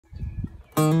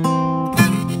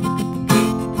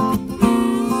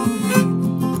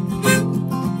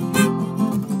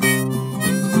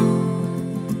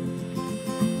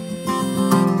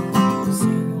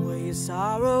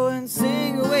Sorrow and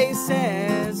sing away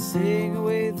sad, sing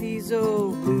away these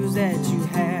old blues that you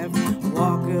have.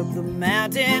 Walk up the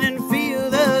mountain and feel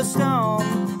the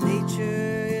storm.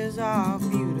 Nature is our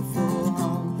beautiful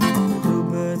home. The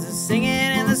bluebirds are singing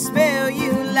and the spell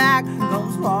you like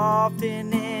comes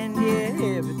wafting in,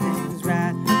 yeah, everything's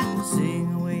right.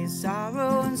 Sing away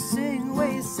sorrow and sing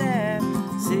away sad,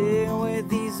 sing away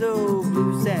these old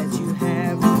blues that you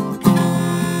have.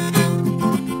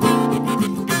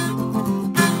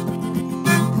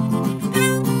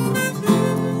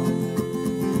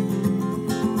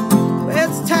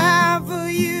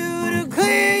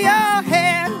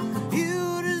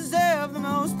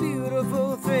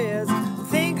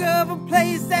 Think of a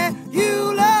place that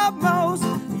you love most.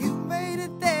 You made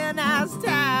it there, now it's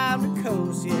time to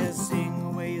coast. Yeah, sing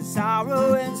away your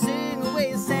sorrow and sing away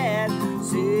your sad.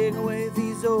 Sing away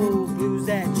these old blues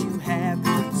that